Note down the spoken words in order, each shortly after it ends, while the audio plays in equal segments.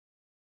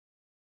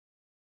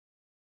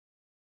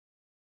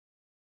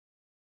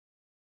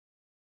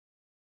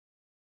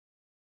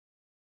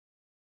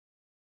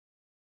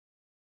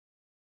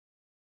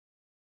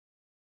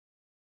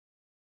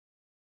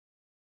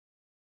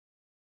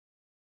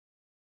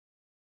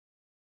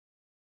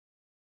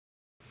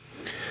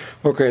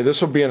Okay, this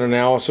will be an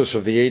analysis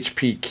of the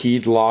HP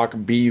keyed lock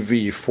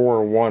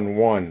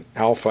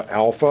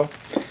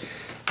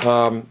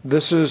BV411AA.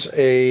 This is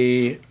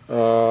a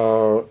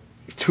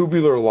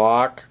tubular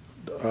lock,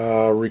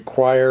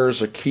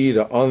 requires a key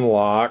to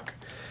unlock,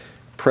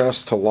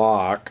 press to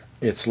lock.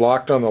 It's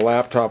locked on the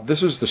laptop.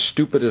 This is the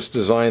stupidest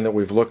design that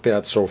we've looked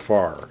at so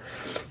far.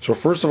 So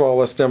first of all,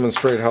 let's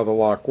demonstrate how the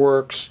lock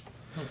works.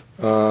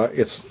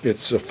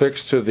 It's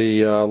affixed to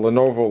the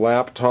Lenovo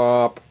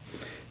laptop,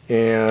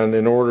 and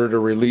in order to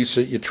release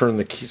it, you turn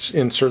the key,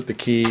 insert the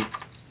key,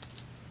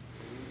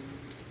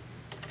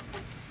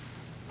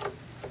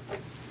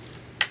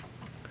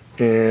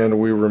 and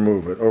we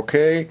remove it.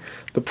 Okay,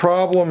 the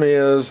problem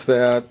is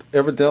that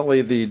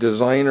evidently the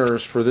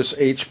designers for this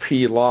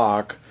HP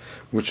lock,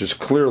 which is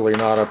clearly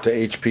not up to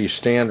HP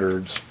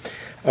standards,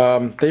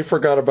 they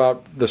forgot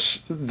about the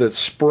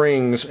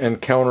springs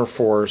and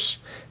counterforce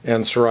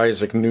and Sir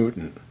Isaac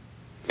Newton.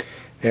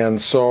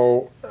 And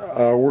so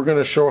we're going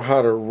to show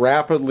how to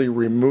rapidly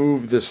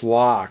remove this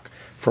lock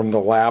from the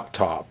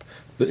laptop.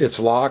 It's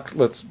locked.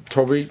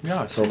 Toby.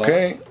 Yeah, it's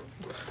okay.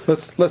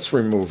 Locked. Let's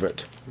remove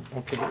it.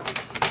 Okay.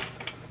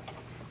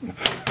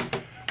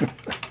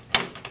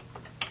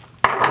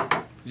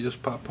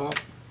 Just pop up.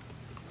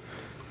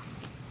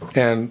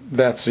 And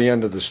that's the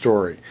end of the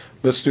story.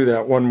 Let's do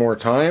that one more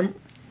time,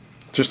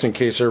 just in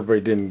case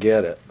everybody didn't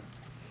get it.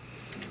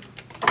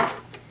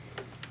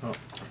 Oh.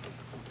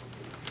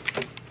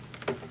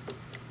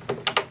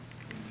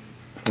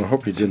 I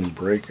hope you didn't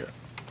break it.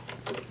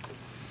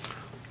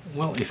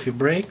 Well, if it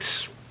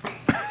breaks,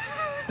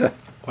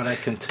 what I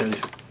can tell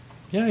you,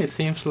 yeah, it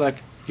seems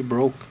like it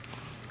broke.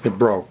 It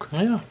broke.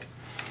 Yeah.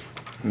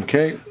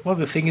 Okay. Well,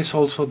 the thing is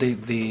also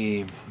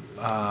the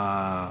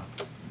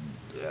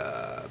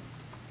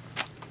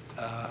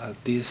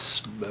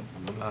this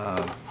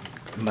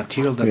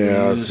material that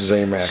they use. It's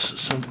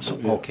Zamac.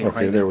 Okay, okay,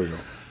 right there we go.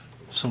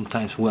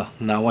 Sometimes, well,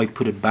 now I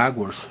put it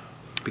backwards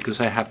because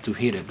I have to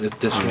hit it.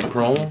 This one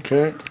prone.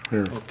 Okay.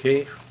 Here.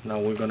 Okay. Now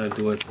we're gonna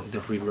do it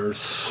the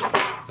reverse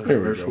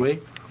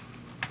way.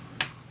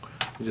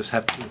 You just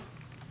have to.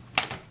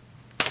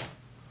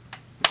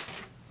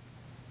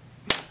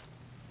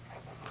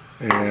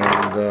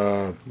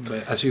 And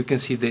but as you can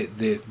see,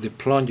 the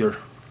plunger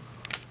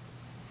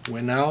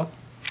went out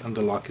and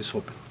the lock is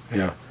open.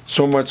 yeah,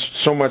 so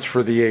much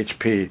for the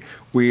HP.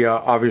 We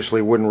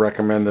obviously wouldn't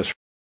recommend this